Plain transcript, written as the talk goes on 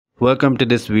Welcome to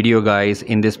this video, guys.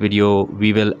 In this video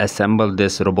we will assemble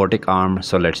this robotic arm,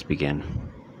 so let's begin.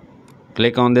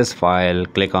 Click on this file,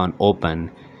 click on open,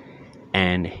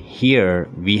 and here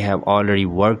we have already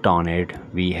worked on it.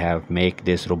 We have make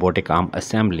this robotic arm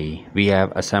assembly. We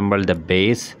have assembled the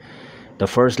base, the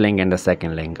first link and the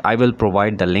second link. I will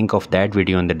provide the link of that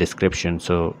video in the description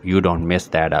so you don't miss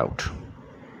that out.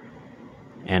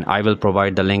 And I will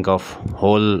provide the link of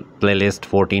whole playlist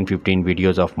 14-15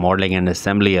 videos of modeling and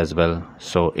assembly as well.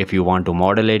 So if you want to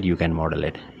model it, you can model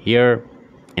it. Here,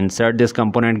 insert this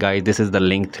component, guys. This is the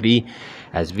link 3,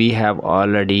 as we have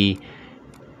already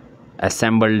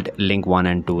assembled link 1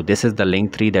 and 2. This is the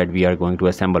link 3 that we are going to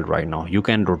assemble right now. You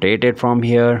can rotate it from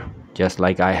here just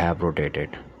like I have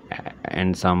rotated,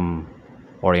 and some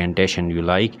orientation you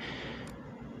like.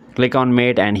 Click on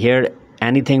mate, and here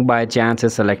anything by chance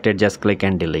is selected, just click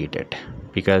and delete it,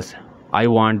 because I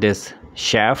want this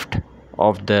shaft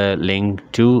of the link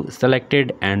 2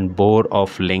 selected and bore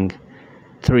of link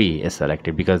 3 is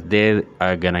selected, because they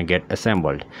are gonna get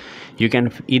assembled. You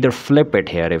can either flip it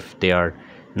here if they are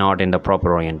not in the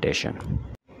proper orientation,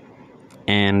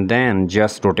 and then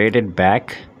just rotate it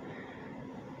back,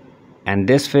 and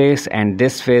this face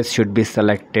should be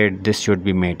selected. This should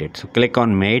be mated, so click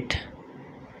on mate.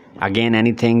 Again,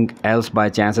 anything else by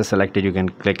chance is selected, you can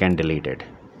click and delete it.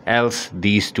 Else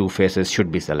these two faces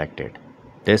should be selected,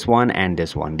 this one and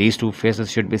this one. These two faces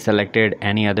should be selected.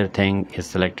 Any other thing is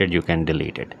selected, you can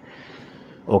delete it.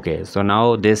 Okay, so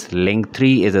now this link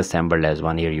 3 is assembled as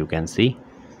one. Here you can see.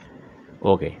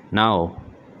 Okay, now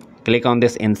click on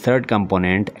this insert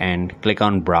component and click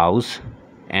on browse,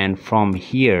 and from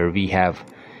here we have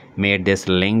made this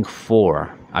link 4.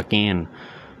 Again,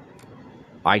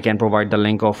 I can provide the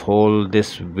link of whole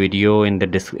this video in the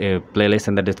playlist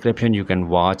in the description. You can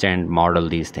watch and model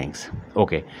these things.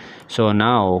 Okay, so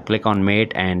now click on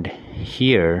mate, and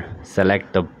here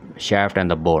select the shaft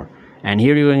and the bore, and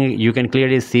here you can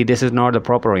clearly see this is not the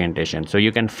proper orientation, so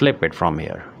you can flip it from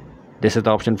here. This is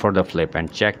the option for the flip,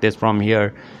 and check this from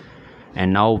here.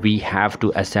 And now we have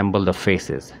to assemble the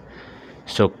faces,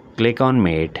 so click on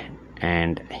mate,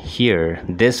 and here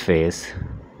this face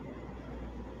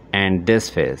and this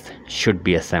face should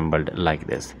be assembled like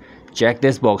this. Check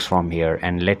this box from here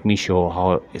and let me show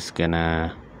how it's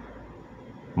gonna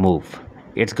move.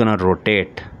 It's gonna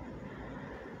rotate,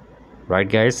 right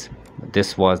guys?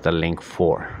 This was the link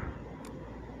 4.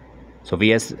 So we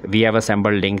have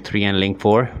assembled link 3 and link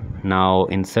 4. Now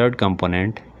insert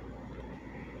component,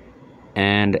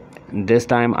 and this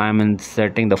time I'm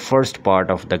inserting the first part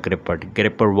of the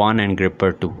gripper 1 and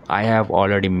gripper 2. I have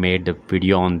already made the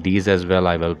video on these as well.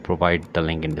 I will provide the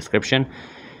link in description.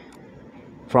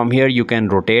 From here you can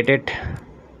rotate it,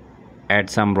 add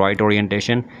some right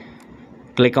orientation,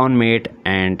 click on mate,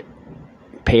 and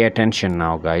pay attention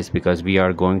now guys, because we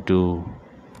are going to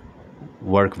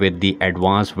work with the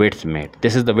advanced width mate.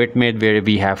 This is the width mate where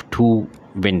we have 2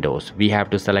 windows. We have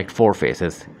to select 4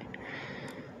 faces,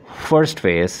 first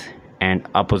face and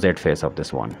opposite face of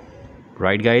this one,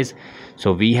 right guys?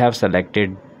 So we have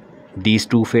selected these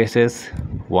 2 faces,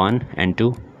 1 and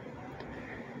 2,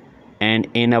 and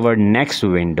in our next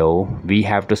window we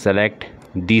have to select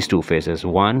these 2 faces,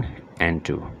 1 and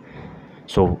 2.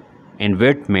 So in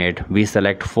width mate we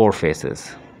select 4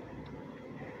 faces,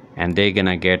 and they're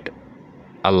gonna get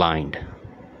aligned.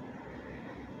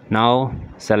 Now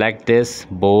select this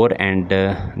bore and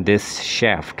this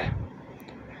shaft,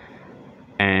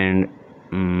 and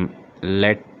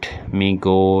let me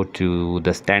go to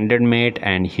the standard mate,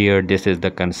 and here this is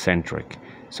the concentric.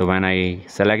 So when I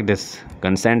select this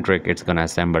concentric, it's gonna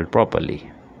assemble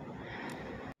properly.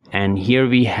 And here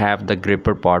we have the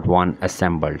gripper part 1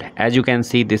 assembled. As you can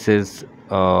see, this is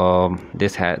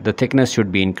the thickness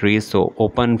should be increased, so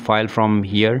open file from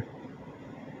here.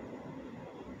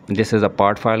 This is a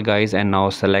part file guys, and now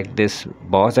select this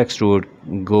boss extrude,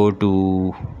 go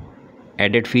to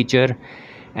edit feature,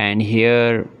 and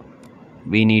here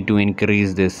we need to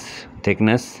increase this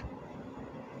thickness.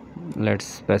 Let's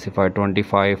specify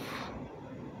 25.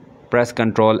 Press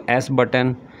Ctrl S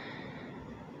button,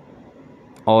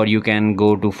 or you can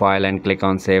go to file and click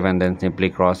on save, and then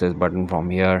simply cross this button from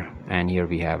here, and here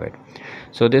we have it.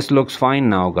 So this looks fine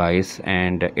now guys,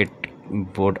 and it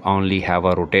would only have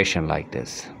a rotation like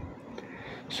this.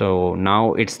 So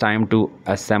now it's time to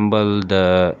assemble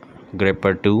the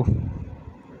gripper 2.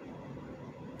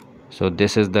 So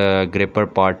this is the gripper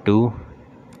part 2.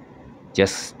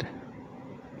 Just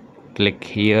click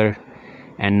here,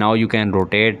 and now you can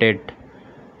rotate it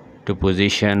to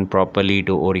position properly,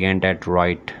 to orient at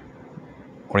right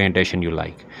orientation you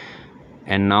like.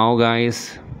 And now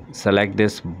guys, select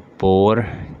this bore,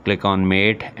 click on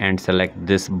mate and select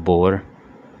this bore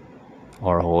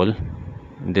or hole.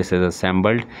 This is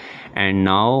assembled, and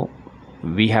now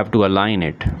we have to align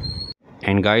it.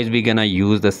 And guys, we're gonna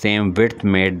use the same width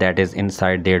mate that is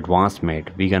inside the advanced mate.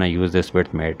 We're gonna use this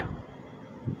width mate,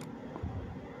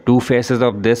 2 faces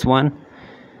of this one,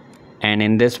 and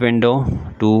in this window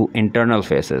 2 internal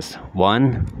faces,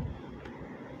 1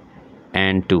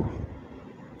 and 2.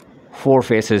 4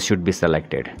 faces should be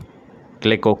selected.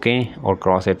 Click OK or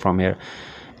cross it from here.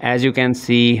 As you can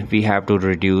see, we have to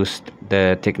reduce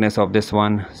the thickness of this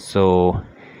one, so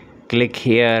click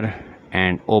here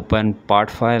and open part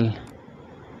file,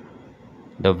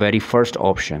 the very first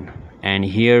option, and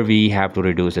here we have to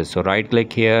reduce it. So right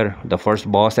click here, the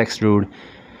first boss extrude,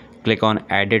 click on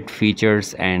edit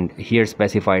features, and here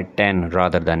specify 10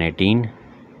 rather than 18.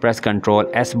 Press Ctrl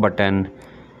S button,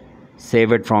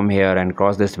 save it from here and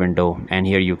cross this window, and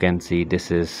here you can see this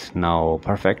is now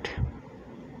perfect.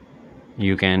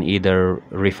 You can either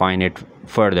refine it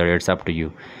further, it's up to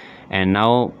you. And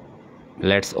now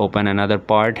let's open another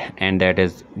part, and that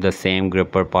is the same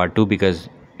gripper part 2, because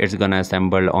it's gonna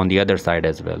assemble on the other side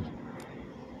as well.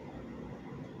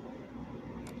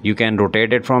 You can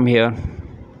rotate it from here,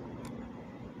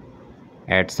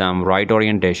 add some right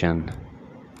orientation,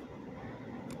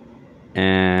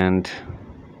 and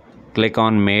click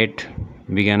on mate.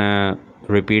 We're gonna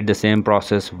repeat the same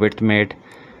process, width mate,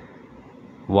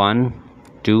 1,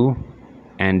 2,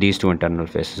 and these 2 internal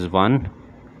faces, 1,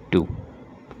 2.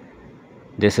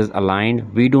 This is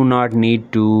aligned. We do not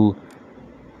need to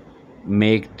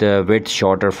make the width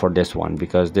shorter for this one,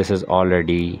 because this is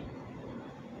already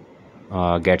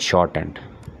get shortened.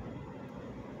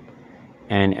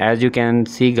 And as you can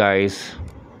see guys,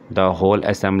 the whole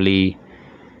assembly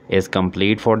is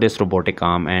complete for this robotic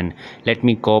arm. And let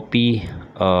me copy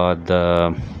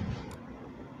the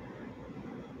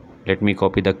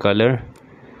color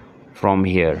from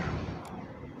here,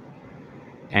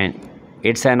 and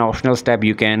it's an optional step.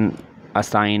 You can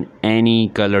assign any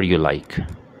color you like.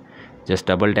 Just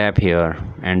double tap here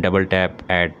and double tap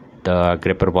at the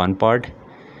gripper 1 part,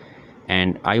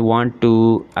 and I want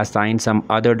to assign some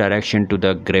other direction to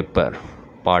the gripper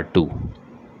part 2,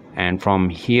 and from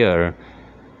here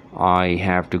I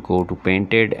have to go to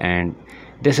painted, and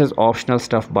this is optional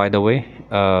stuff, by the way.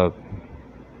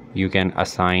 You can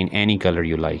assign any color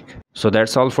you like. So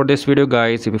that's all for this video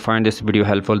guys. If you find this video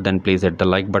helpful, then please hit the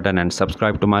like button and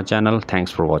subscribe to my channel.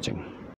 Thanks for watching.